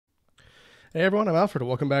Hey everyone, I'm Alfred.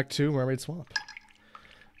 Welcome back to Mermaid Swamp.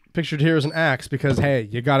 Pictured here is an axe because, hey,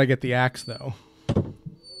 you gotta get the axe though.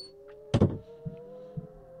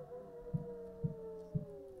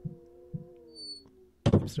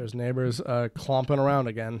 Upstairs neighbors clomping around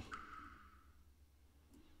again.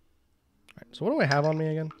 Alright, so what do I have on me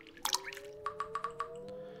again?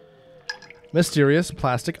 Mysterious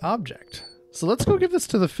plastic object. So let's go give this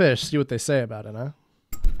to the fish, see what they say about it, huh?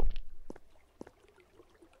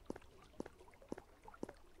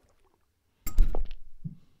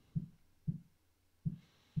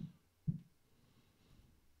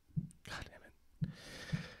 God damn it.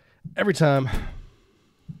 Every time.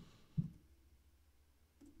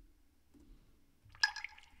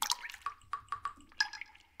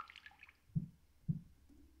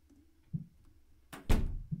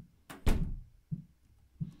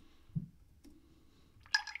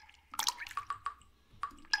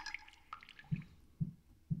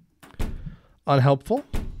 Unhelpful.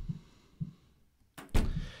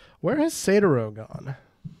 Where has Sadaro gone?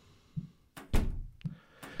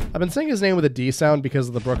 I've been saying his name with a D sound because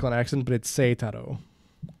of the Brooklyn accent, but it's Seitaro.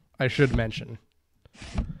 I should mention.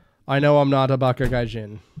 I know I'm not a Baka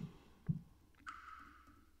Gaijin.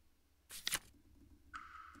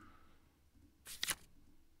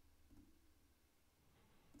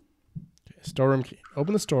 Okay, storeroom key.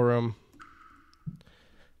 Open the storeroom.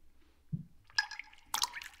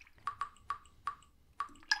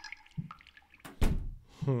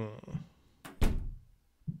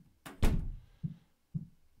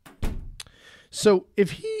 So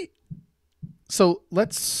if he, so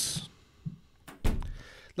let's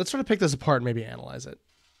sort of pick this apart and maybe analyze it.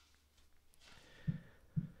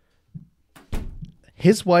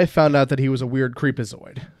 His wife found out that he was a weird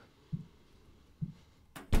creepazoid.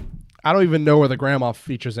 I don't even know where the grandma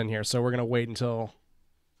features in here, so we're gonna wait until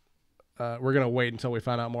we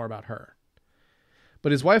find out more about her.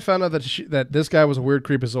 But his wife found out that that this guy was a weird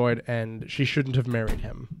creepazoid and she shouldn't have married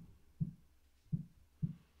him.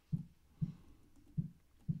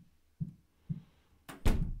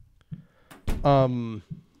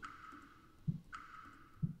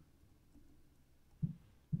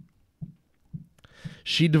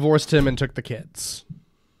 She divorced him and took the kids.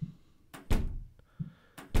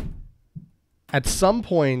 At some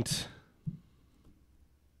point,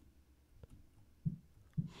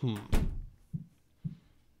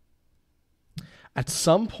 At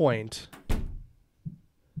some point, do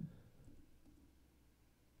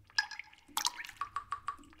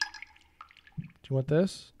you want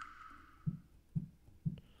this?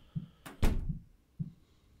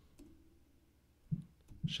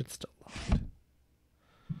 Shit's still locked.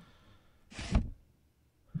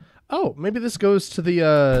 Oh, maybe this goes to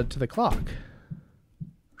the clock.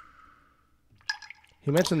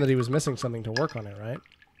 He mentioned that he was missing something to work on it, right?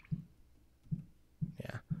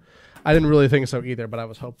 Yeah. I didn't really think so either, but I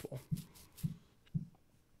was hopeful.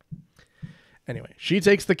 Anyway, she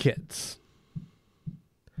takes the kids.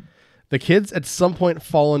 The kids at some point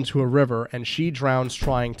fall into a river, and she drowns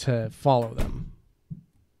trying to follow them.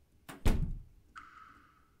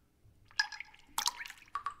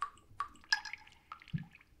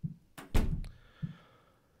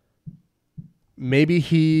 Maybe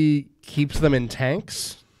he keeps them in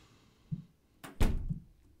tanks? What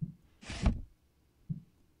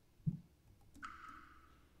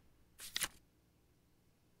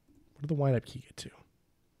did the wind-up key get to?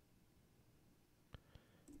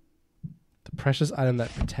 The precious item that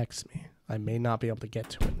protects me. I may not be able to get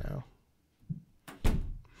to it now.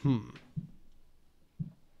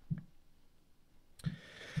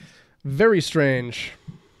 Very strange.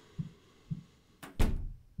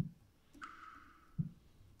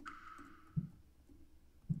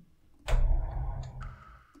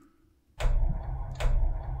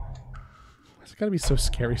 It's gotta be so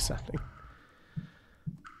scary sounding.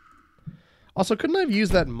 Also, couldn't I have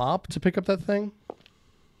used that mop to pick up that thing?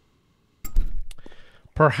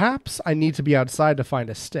 Perhaps I need to be outside to find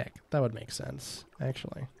a stick. That would make sense,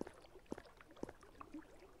 actually.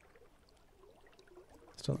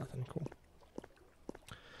 Still nothing. Cool.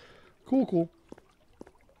 Cool, cool.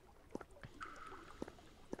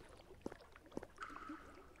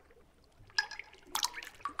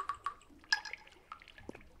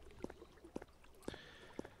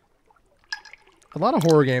 A lot of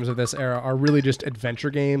horror games of this era are really just adventure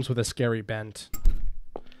games with a scary bent.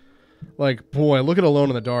 Like, boy, look at Alone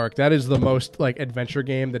in the Dark. That is the most, like, adventure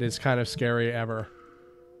game that is kind of scary ever.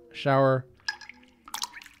 Shower.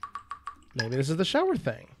 Maybe this is the shower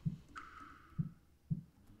thing.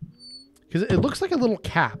 Because it looks like a little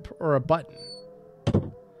cap or a button.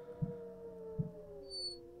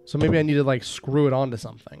 So maybe I need to, like, screw it onto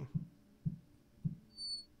something.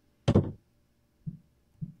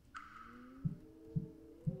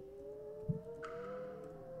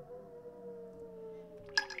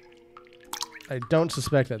 I don't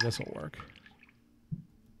suspect that this will work.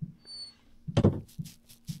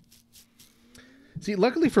 See,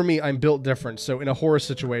 luckily for me, I'm built different, so in a horror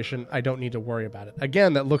situation, I don't need to worry about it.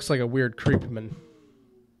 Again, that looks like a weird creepman.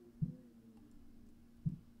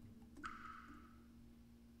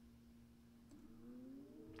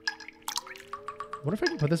 What if I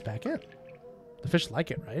can put this back in? The fish like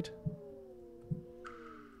it, right?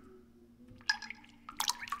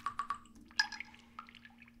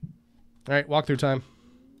 All right, walkthrough time.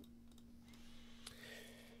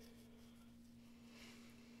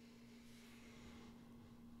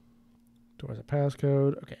 Doors a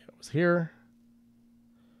passcode. Okay, it was here.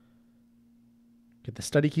 Get the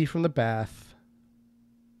study key from the bath.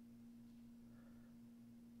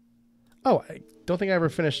 Oh, I don't think I ever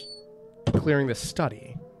finished clearing the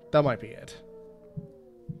study. That might be it.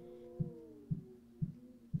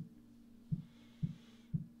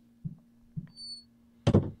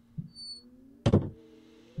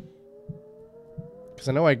 Because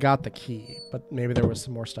I know I got the key, but maybe there was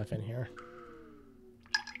some more stuff in here.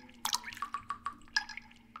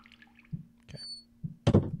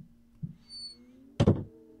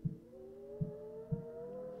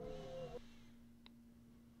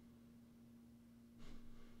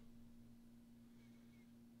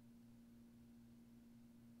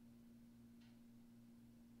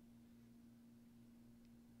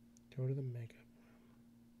 Go to the makeup room.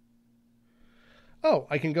 Oh,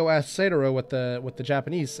 I can go ask Sadaro what the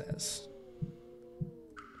Japanese says.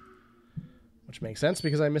 Which makes sense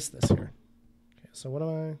because I missed this here. Okay, so what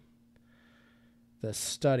am I? The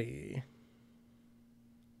study.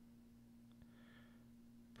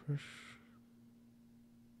 Push.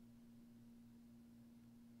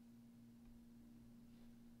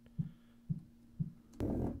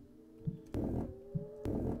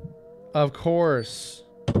 Of course.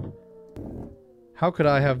 How could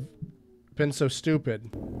I have been so stupid?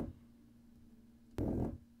 Oh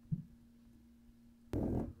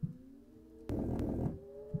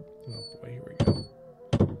boy, here we go.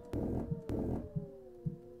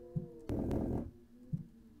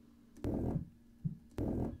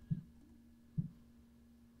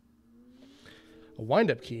 A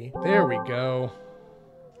wind-up key. There we go.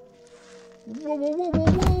 Whoa, whoa, whoa,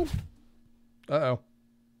 whoa, whoa. Uh-oh.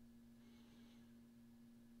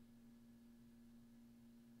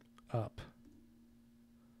 Up.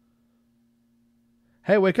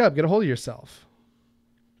 Hey, wake up. Get a hold of yourself.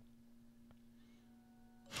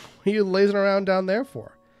 What are you lazing around down there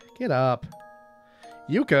for? Get up.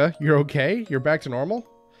 Yuka, you're okay? You're back to normal?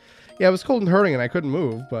 Yeah, it was cold and hurting and I couldn't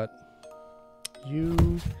move, but...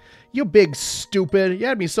 You big stupid. You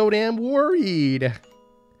had me so damn worried.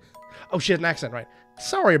 Oh, shit, an accent, right.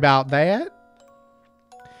 Sorry about that.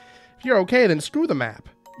 If you're okay, then screw the map.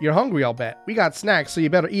 You're hungry, I'll bet. We got snacks, so you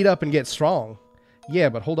better eat up and get strong. Yeah,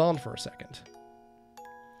 but hold on for a second.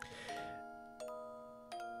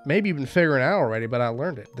 Maybe you've been figuring it out already, but I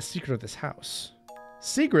learned it. The secret of this house.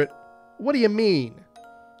 Secret? What do you mean?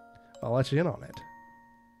 I'll let you in on it.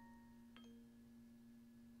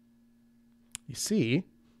 You see,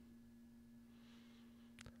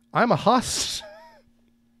 I'm a hostage.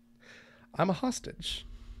 I'm a hostage.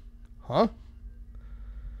 Huh?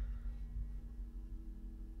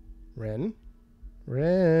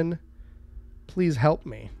 Ren, please help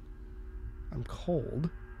me. I'm cold,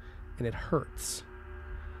 and it hurts.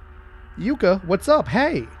 Yuka, what's up?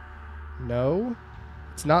 Hey! No,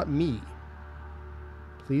 it's not me.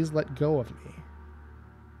 Please let go of me.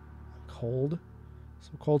 I'm cold.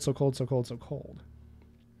 So cold, so cold, so cold, so cold.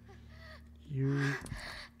 You...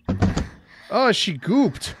 Oh, she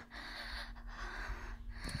gooped.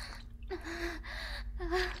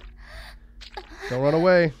 Don't run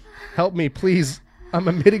away. Help me, please. I'm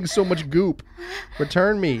emitting so much goop.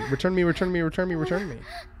 Return me. Return me, return me, return me, return me.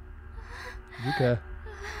 Yuka.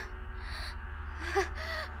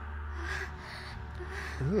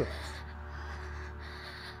 Ugh.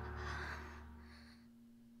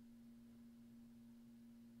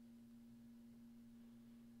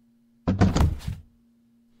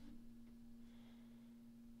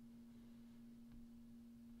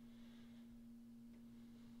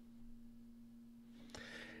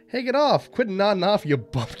 Hey, get off. Quit nodding off, you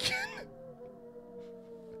bumpkin.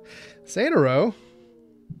 Sadaro?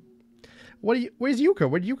 Where's Yuka?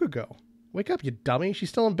 Where'd Yuka go? Wake up, you dummy. She's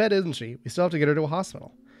still in bed, isn't she? We still have to get her to a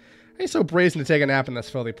hospital. Are you so brazen to take a nap in this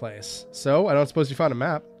filthy place? So, I don't suppose you found a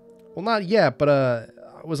map? Well, not yet, but, I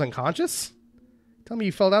was unconscious? Tell me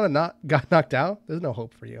you fell down and got knocked out? There's no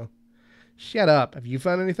hope for you. Shut up. Have you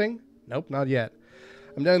found anything? Nope, not yet.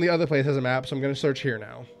 I'm down the other place has a map, so I'm going to search here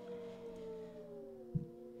now.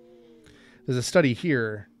 There's a study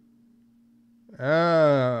here.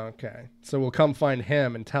 Oh, okay. So we'll come find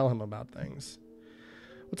him and tell him about things.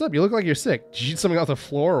 What's up? You look like you're sick. Did you eat something off the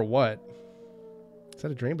floor or what? Is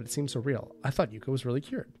that a dream? But it seems so real. I thought Yuka was really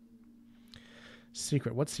cured.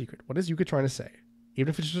 Secret? What secret? What is Yuka trying to say? Even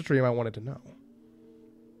if it's just a dream, I wanted to know.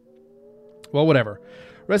 Well, whatever.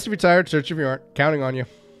 Rest if you're tired, search if you aren't. Counting on you.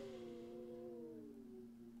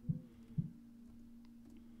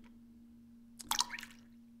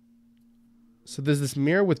 So there's this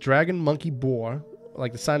mirror with dragon, monkey, boar,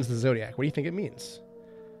 like the signs of the zodiac. What do you think it means?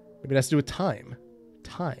 Maybe it has to do with time.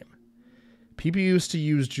 Time. People used to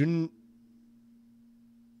use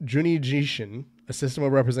Junijishin, a system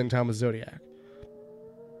of representing time with zodiac.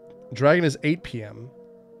 Dragon is 8 p.m.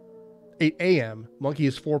 8 a.m. Monkey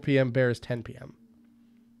is 4 p.m. Bear is 10 p.m.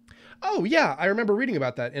 Oh, yeah. I remember reading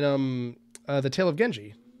about that in The Tale of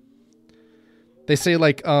Genji. They say,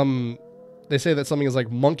 like, they say that something is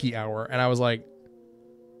like monkey hour, and I was like,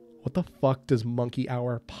 what the fuck does monkey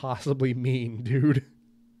hour possibly mean, dude?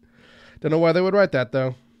 Don't know why they would write that,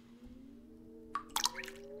 though.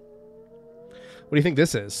 What do you think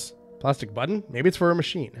this is? Plastic button? Maybe it's for a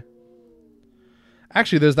machine.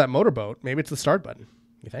 Actually, there's that motorboat. Maybe it's the start button.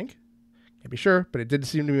 You think? Can't be sure, but it did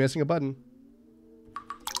seem to be missing a button.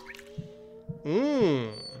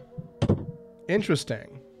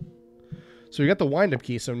 Interesting. So we got the wind-up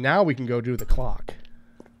key, so now we can go do the clock.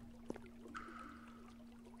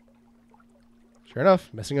 Sure enough,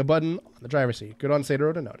 missing a button on the driver's seat. Good on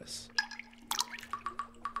Sadoro to notice.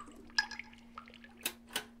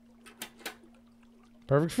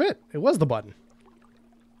 Perfect fit. It was the button.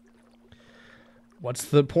 What's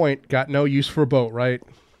the point? Got no use for a boat, right?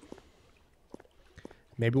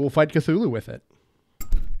 Maybe we'll fight Cthulhu with it.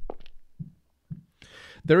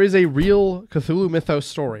 There is a real Cthulhu mythos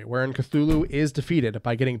story wherein Cthulhu is defeated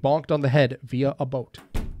by getting bonked on the head via a boat.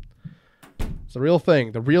 It's a real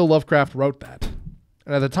thing. The real Lovecraft wrote that.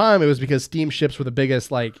 And at the time, it was because steamships were the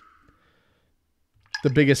biggest, like,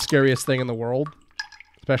 the biggest, scariest thing in the world.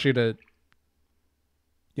 Especially to,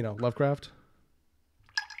 you know, Lovecraft.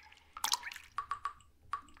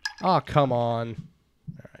 Ah, oh, come on.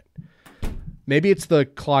 All right. Maybe it's the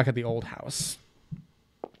clock at the old house.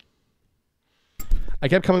 I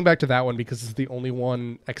kept coming back to that one because it's the only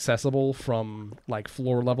one accessible from, like,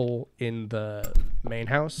 floor level in the main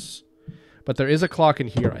house. But there is a clock in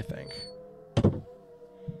here, I think.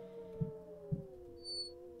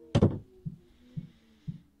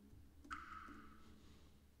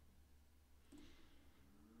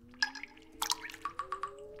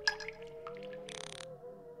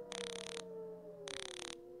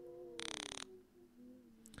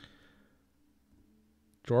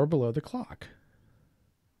 Drawer below the clock.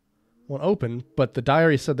 Won't open, but the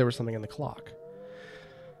diary said there was something in the clock.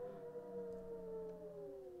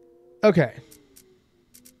 Okay.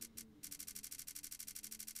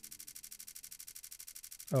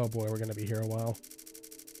 Oh boy, we're going to be here a while.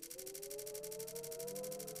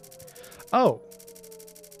 Oh.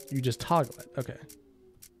 You just toggle it. Okay.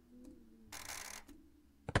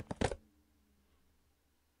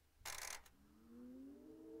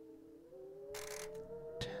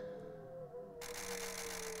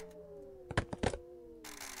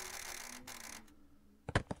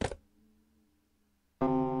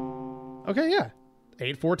 Okay, yeah.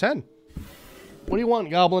 8, 4, 10. What do you want,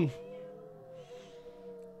 Goblin?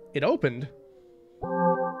 It opened.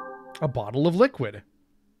 A bottle of liquid.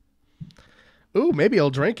 Ooh, maybe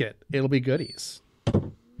I'll drink it. It'll be goodies.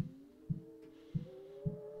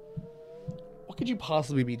 What could you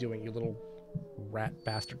possibly be doing, you little rat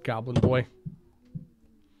bastard goblin boy?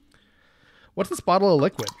 What's this bottle of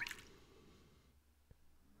liquid?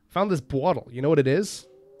 Found this bottle. You know what it is?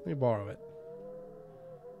 Let me borrow it.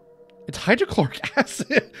 It's hydrochloric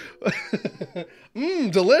acid.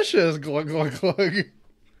 Delicious. Glug, glug, glug.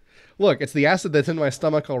 Look, it's the acid that's in my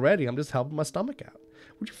stomach already. I'm just helping my stomach out.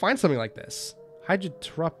 Where'd you find something like this? What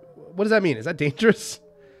does that mean? Is that dangerous?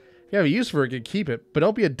 If you have a use for it, you can keep it. But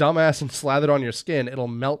don't be a dumbass and slather it on your skin. It'll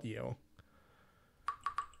melt you.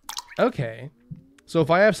 Okay. So if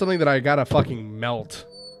I have something that I gotta fucking melt.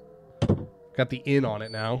 Got the in on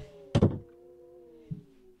it now.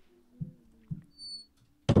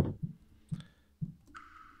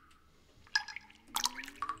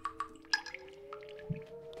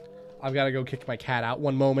 I've got to go kick my cat out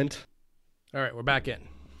one moment. All right, we're back in.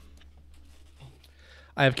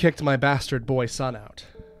 I have kicked my bastard boy son out.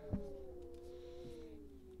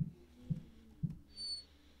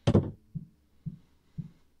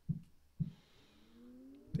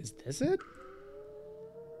 Is this it?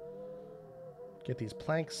 Get these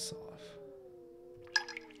planks off.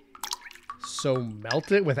 So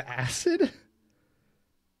melt it with acid?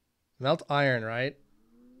 Melt iron, right?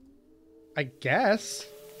 I guess.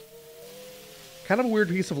 Kind of a weird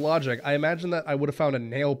piece of logic. I imagine that I would have found a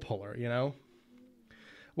nail puller, you know?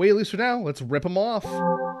 Wait, at least for now. Let's rip them off.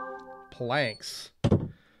 Planks.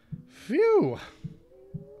 Phew.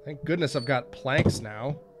 Thank goodness I've got planks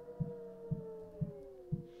now.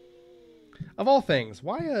 Of all things,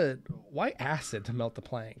 why acid to melt the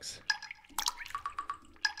planks?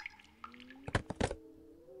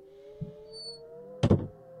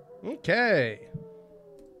 Okay.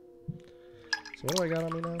 So what do I got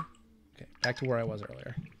on me now? Okay, back to where I was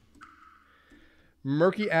earlier.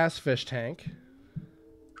 Murky ass fish tank.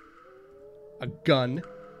 A gun.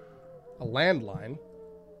 A landline.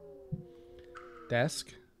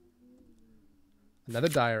 Desk. Another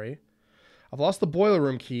diary. I've lost the boiler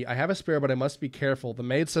room key. I have a spare, but I must be careful. The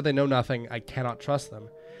maids said they know nothing. I cannot trust them.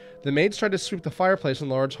 The maids tried to sweep the fireplace in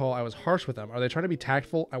the large hall. I was harsh with them. Are they trying to be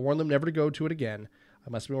tactful? I warned them never to go to it again. I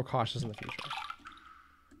must be more cautious in the future.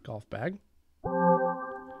 Golf bag.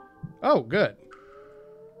 Oh, good.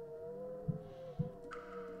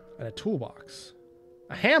 And a toolbox.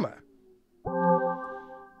 A hammer.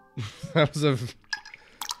 That was a...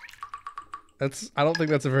 I don't think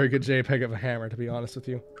that's a very good JPEG of a hammer, to be honest with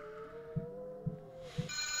you.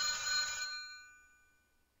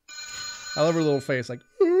 I love her little face, like...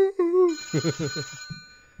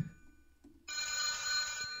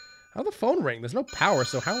 How'd the phone ring? There's no power,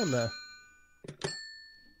 so how in the...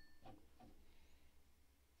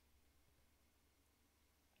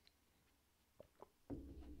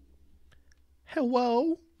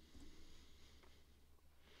 Hello?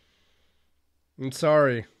 I'm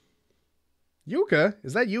sorry. Yuka?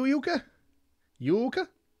 Is that you, Yuka? Yuka?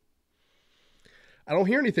 I don't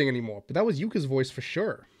hear anything anymore, but that was Yuka's voice for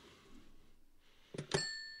sure.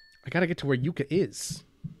 I gotta get to where Yuka is.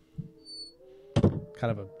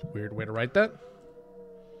 Kind of a weird way to write that.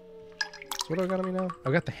 So what do I got on me now?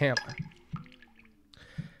 I've got the hammer.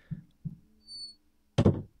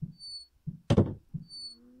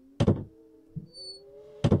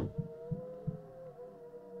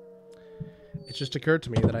 It just occurred to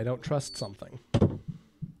me that I don't trust something.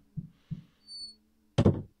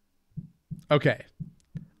 Okay.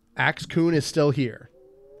 Axe-kun is still here.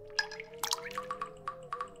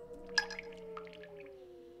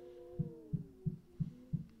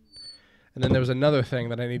 And then there was another thing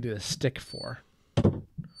that I needed a stick for.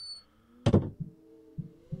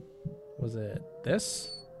 Was it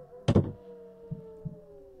this?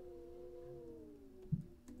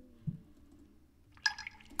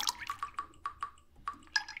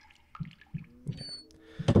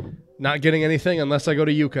 Not getting anything unless I go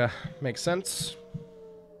to Yuka. Makes sense.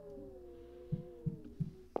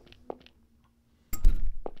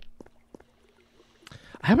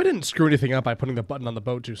 I hope I didn't screw anything up by putting the button on the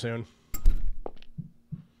boat too soon.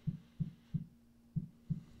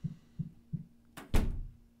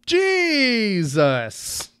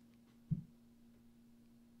 Jesus!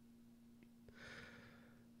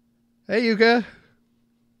 Hey, Yuka.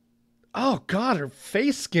 Oh, God, her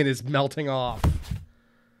face skin is melting off.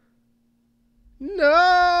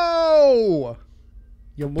 No!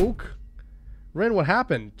 Yamook? Ren, what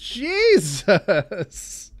happened? Jesus!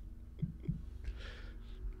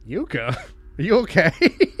 Yuka? Are you okay?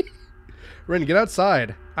 Ren, get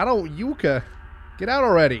outside. I don't... Yuka. Get out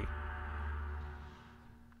already.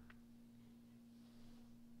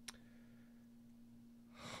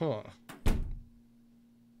 Huh.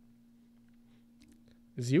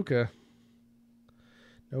 Is Yuka...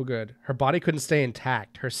 No good. Her body couldn't stay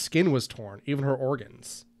intact. Her skin was torn. Even her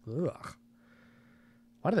organs. Ugh.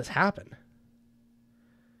 Why did this happen?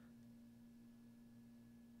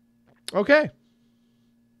 Okay.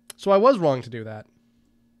 So I was wrong to do that.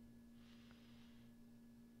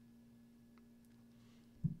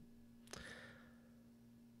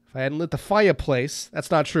 If I hadn't lit the fireplace... That's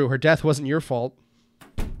not true. Her death wasn't your fault.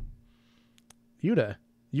 Yuta,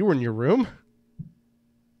 you were in your room?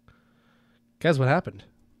 Guess what happened?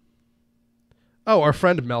 Oh, our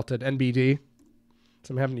friend melted. NBD.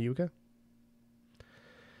 Something happened to Yuka?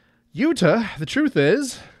 Yuta, the truth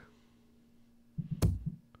is...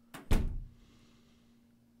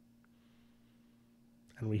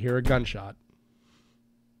 And we hear a gunshot.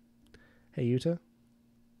 Hey, Yuta.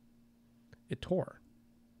 It tore.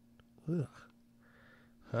 Ugh.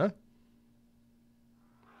 Huh?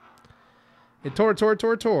 It tore.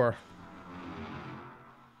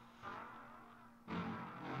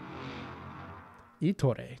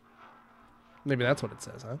 Itore. Maybe that's what it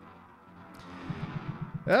says, huh?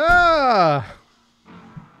 Ah!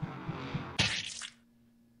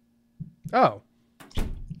 Oh.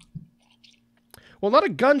 Well, not a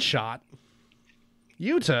gunshot.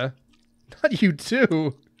 Yuta, Not you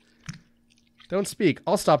too. Don't speak.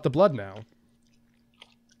 I'll stop the blood now.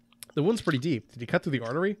 The wound's pretty deep. Did he cut through the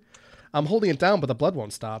artery? I'm holding it down, but the blood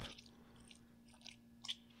won't stop.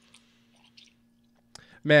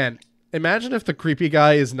 Man, imagine if the creepy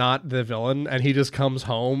guy is not the villain and he just comes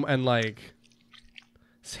home and like...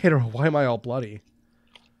 Sandra, why am I all bloody?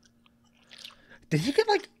 Did you get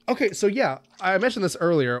like... Okay, so yeah, I mentioned this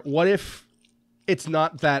earlier. What if it's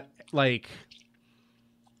not that, like...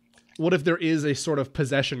 What if there is a sort of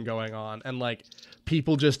possession going on and like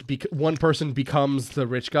people just... one person becomes the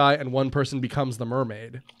rich guy and one person becomes the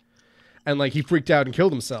mermaid. And like he freaked out and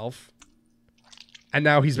killed himself. And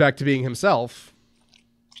now he's back to being himself.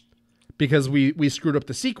 Because we screwed up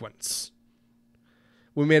the sequence.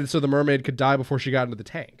 We made it so the mermaid could die before she got into the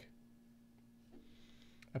tank.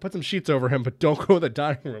 I put some sheets over him, but don't go in the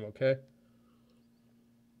dining room, okay?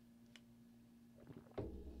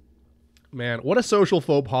 Man, what a social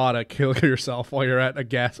faux pas to kill yourself while you're at a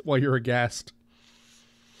guest.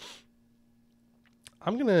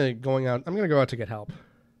 I'm gonna go out to get help.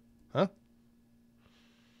 Huh?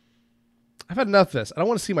 I've had enough of this. I don't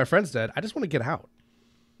want to see my friends dead. I just want to get out.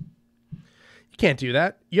 You can't do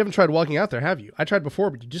that. You haven't tried walking out there, have you? I tried before,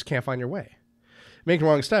 but you just can't find your way. Making a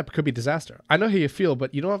wrong step could be disaster. I know how you feel,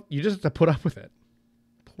 but you just have to put up with it.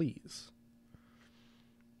 Please.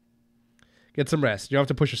 Get some rest. You don't have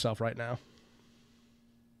to push yourself right now.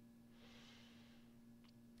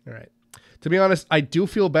 All right. To be honest, I do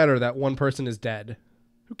feel better that one person is dead.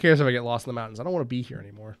 Who cares if I get lost in the mountains? I don't want to be here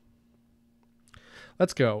anymore.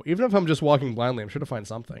 Let's go. Even if I'm just walking blindly, I'm sure to find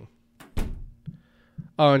something.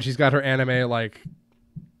 Oh, and she's got her anime, like,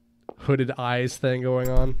 hooded eyes thing going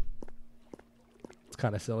on. It's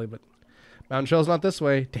kind of silly, but Mountain Trail's not this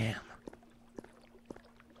way. Damn.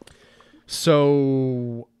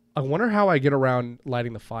 So, I wonder how I get around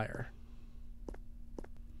lighting the fire.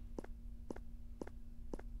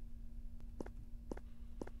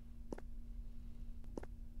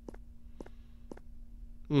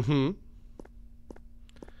 Mm-hmm.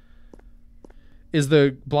 Is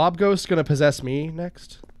the blob ghost going to possess me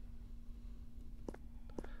next?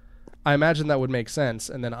 I imagine that would make sense,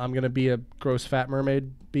 and then I'm going to be a gross fat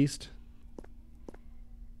mermaid beast.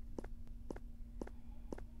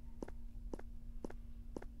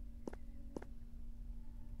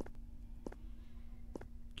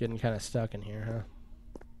 Getting kind of stuck in here,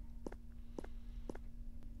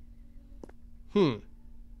 huh?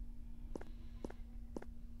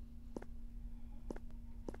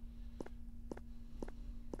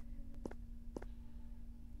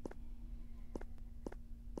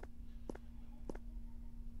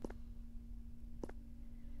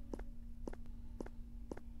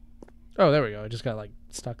 Oh, there we go. I just got, like,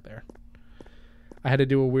 stuck there. I had to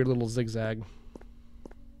do a weird little zigzag.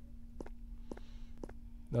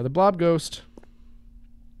 Another blob ghost.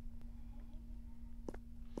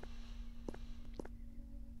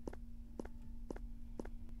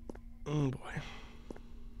 Oh, boy.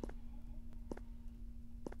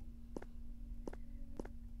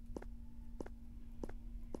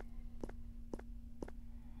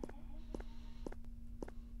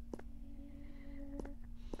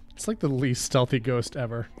 It's like the least stealthy ghost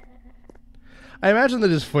ever. I imagine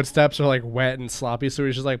that his footsteps are like wet and sloppy, so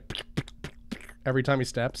he's just like every time he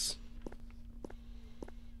steps.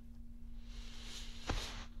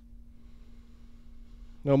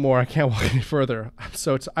 No more. I can't walk any further.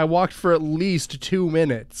 I walked for at least 2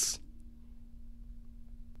 minutes.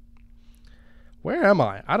 Where am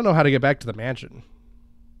I? I don't know how to get back to the mansion.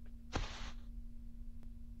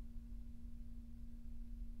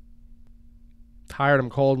 Tired, I'm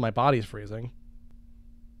cold, my body's freezing.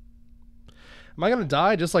 Am I gonna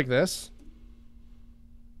die just like this?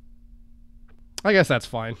 I guess that's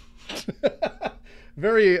fine.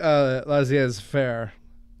 Very laissez-faire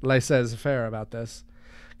about this.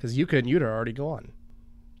 Because Yuka and Yuta are already gone.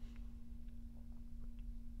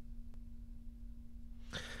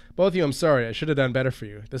 Both of you, I'm sorry. I should have done better for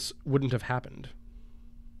you. This wouldn't have happened.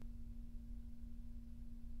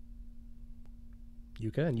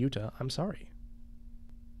 Yuka and Yuta, I'm sorry.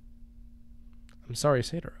 I'm sorry,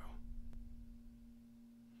 Sadoro.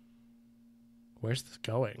 Where's this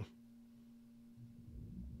going?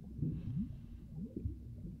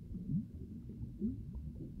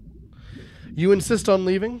 You insist on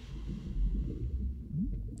leaving?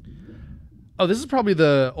 Oh, this is probably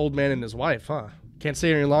the old man and his wife, huh? Can't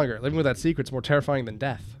stay any longer. Living with that secret's more terrifying than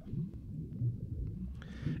death.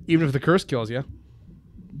 Even if the curse kills you.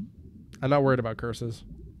 I'm not worried about curses.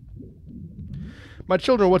 My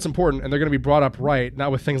children are what's important, and they're going to be brought up right,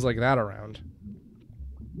 not with things like that around.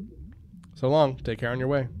 So long. Take care on your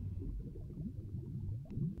way.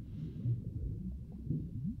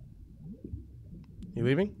 You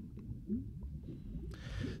leaving?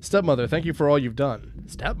 Stepmother, thank you for all you've done.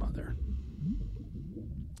 Stepmother?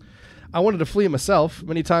 I wanted to flee myself.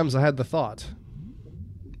 Many times I had the thought.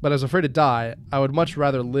 But I was afraid to die. I would much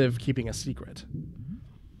rather live keeping a secret.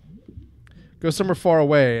 Go somewhere far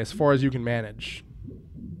away, as far as you can manage.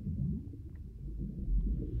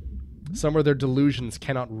 Somewhere their delusions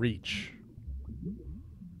cannot reach.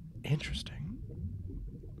 Interesting.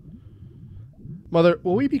 Mother,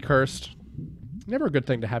 will we be cursed? Never a good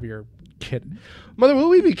thing to have your kid. Mother, will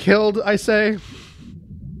we be killed, I say?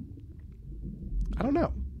 I don't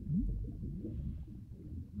know.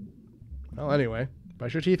 Well, anyway.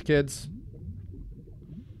 Brush your teeth, kids.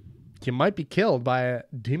 You might be killed by a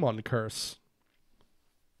demon curse.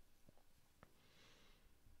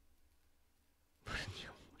 What did you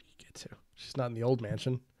get to? She's not in the old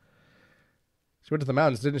mansion. She went to the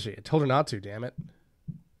mountains, didn't she? I told her not to, damn it.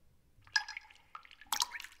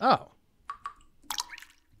 Oh.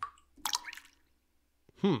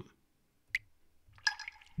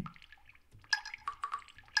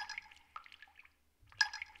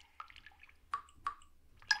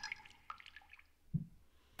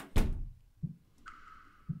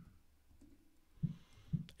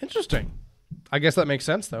 Interesting. I guess that makes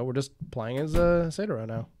sense, though. We're just playing as Sadero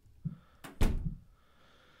now.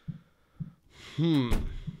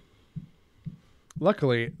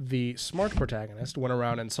 Luckily, the smart protagonist went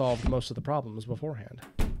around and solved most of the problems beforehand.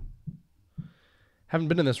 Haven't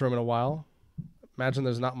been in this room in a while. Imagine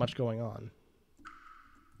there's not much going on.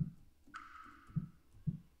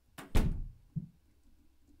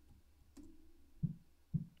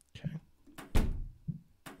 Okay.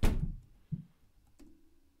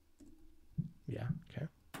 Yeah, okay.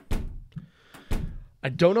 I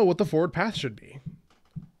don't know what the forward path should be.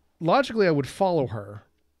 Logically, I would follow her.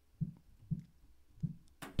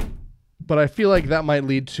 But I feel like that might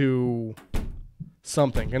lead to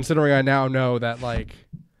something, considering I now know that, like,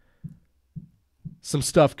 some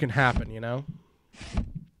stuff can happen, you know?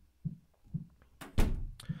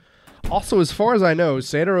 Also, as far as I know,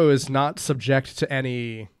 Sadero is not subject to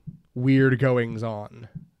any weird goings-on.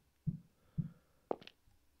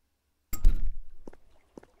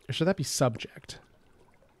 Or should that be subject?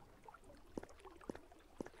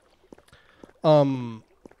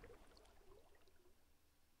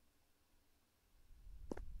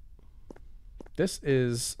 This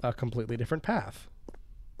is a completely different path.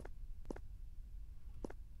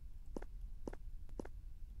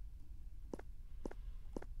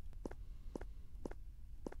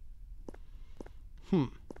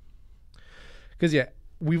 Because, yeah,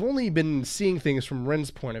 we've only been seeing things from Ren's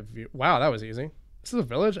point of view. Wow, that was easy. This is a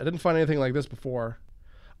village? I didn't find anything like this before.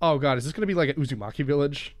 Oh, God, is this going to be like an Uzumaki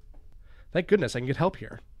village? Thank goodness I can get help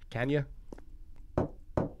here. Can you?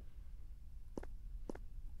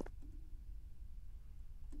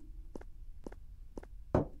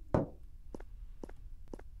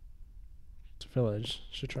 It's a village.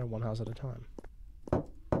 Should try one house at a time.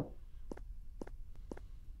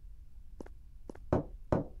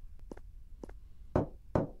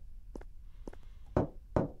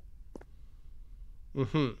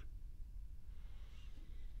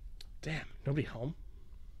 Damn, nobody home?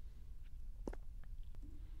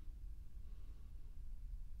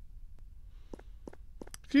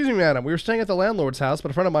 Excuse me, madam. We were staying at the landlord's house, but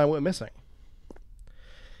a friend of mine went missing.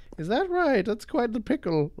 Is that right? That's quite the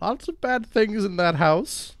pickle. Lots of bad things in that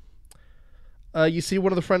house. You see,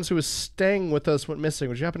 one of the friends who was staying with us went missing.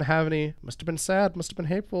 Would you happen to have any? Must have been sad. Must have been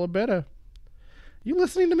hateful or bitter. You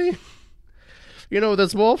listening to me? You know,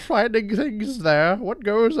 there's more frightening things there. What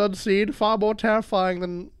goes unseen, far more terrifying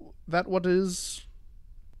than that what is.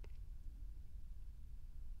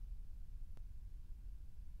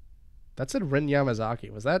 That said Rin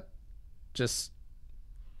Yamazaki. Was that just...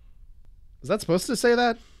 Was that supposed to say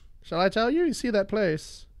that? Shall I tell you? You see that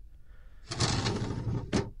place.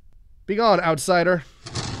 Be gone, outsider.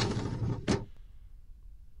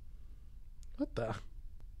 What the...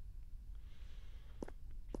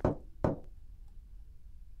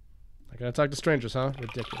 I gotta talk to strangers, huh?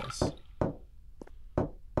 Ridiculous.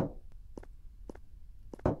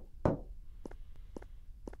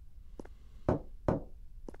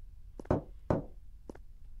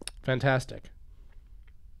 Fantastic.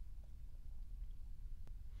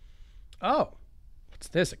 Oh. What's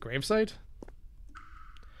this? A gravesite?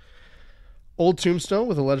 Old tombstone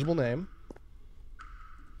with a legible name.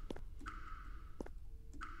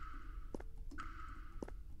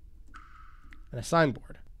 And a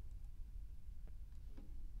signboard.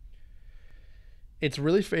 It's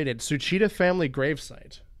really faded. Tsuchida family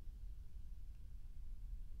gravesite.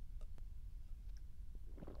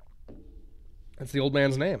 That's the old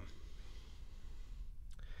man's name.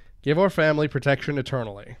 Give our family protection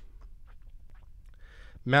eternally.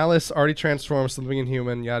 Malice already transforms something in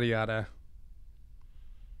human, yada yada.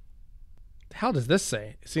 The hell does this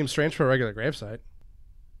say? It seems strange for a regular gravesite.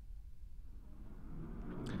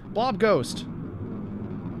 Blob ghost.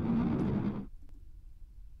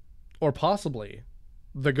 Or possibly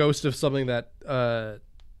the ghost of something that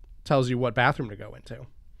tells you what bathroom to go into.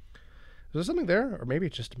 Is there something there? Or maybe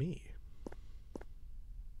it's just me.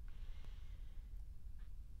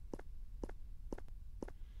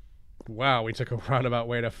 Wow, we took a roundabout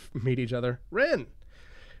way to meet each other. Rin!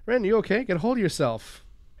 Rin, you okay? Get a hold of yourself.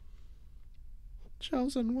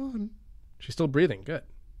 Chosen one. She's still breathing. Good.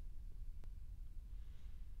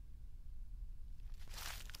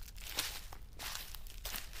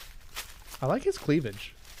 I like his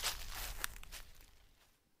cleavage.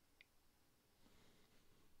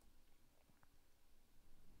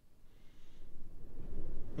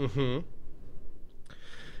 Mm-hmm.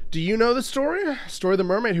 Do you know the story? Story of the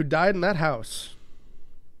mermaid who died in that house.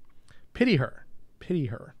 Pity her. Pity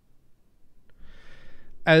her.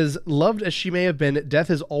 As loved as she may have been, death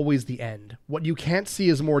is always the end. What you can't see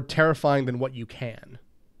is more terrifying than what you can.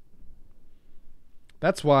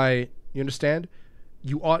 That's why, you understand?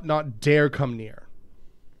 You ought not dare come near.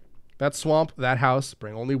 That swamp, that house,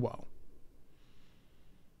 bring only woe.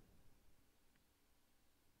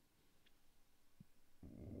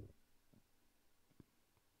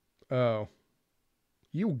 Oh.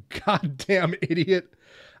 You goddamn idiot.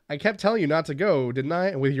 I kept telling you not to go, didn't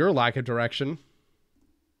I? With your lack of direction.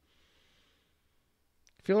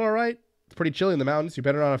 Feeling all right? It's pretty chilly in the mountains. You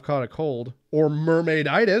better not have caught a cold. Or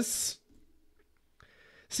mermaiditis.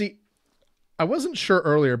 See, I wasn't sure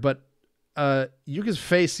earlier, but Yuka's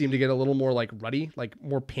face seemed to get a little more like ruddy, like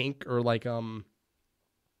more pink, or like and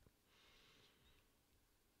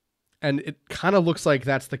it kind of looks like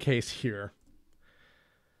that's the case here,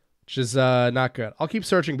 which is not good. I'll keep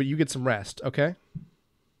searching, but you get some rest, okay?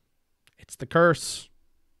 It's the curse,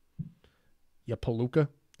 ya palooka.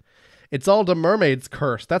 It's all the mermaid's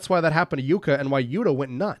curse. That's why that happened to Yuka and why Yuta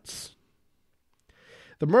went nuts.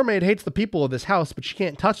 The mermaid hates the people of this house, but she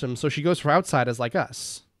can't touch them, so she goes for outsiders like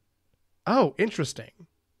us. Oh, interesting.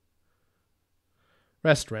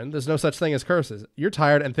 Rest, Rin. There's no such thing as curses. You're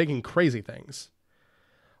tired and thinking crazy things.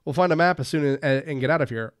 We'll find a map as soon as and get out of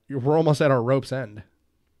here. We're almost at our rope's end.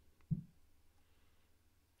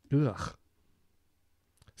 Ugh.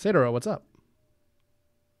 Sadoro, what's up?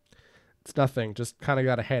 It's nothing. Just kind of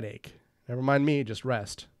got a headache. Never mind me. Just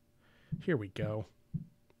rest. Here we go.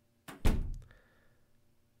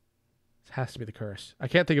 Has to be the curse. I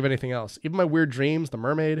can't think of anything else. Even my weird dreams, the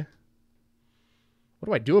mermaid. What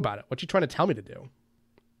do I do about it? What's she trying to tell me to do?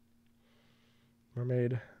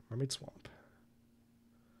 Mermaid swamp.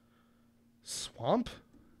 Swamp?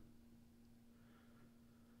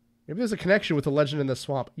 Maybe there's a connection with the legend in the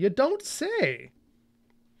swamp. You don't say.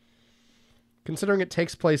 Considering it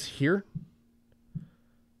takes place here.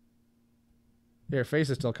 Yeah, her face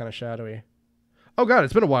is still kind of shadowy. Oh god,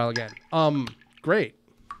 it's been a while again. Great.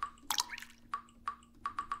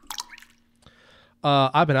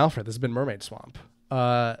 I've been Alfred. This has been Mermaid Swamp.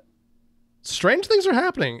 Strange things are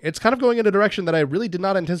happening. It's kind of going in a direction that I really did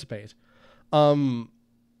not anticipate.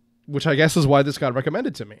 Which I guess is why this got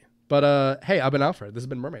recommended to me. But hey, I've been Alfred. This has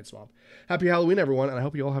been Mermaid Swamp. Happy Halloween, everyone, and I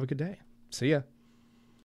hope you all have a good day. See ya.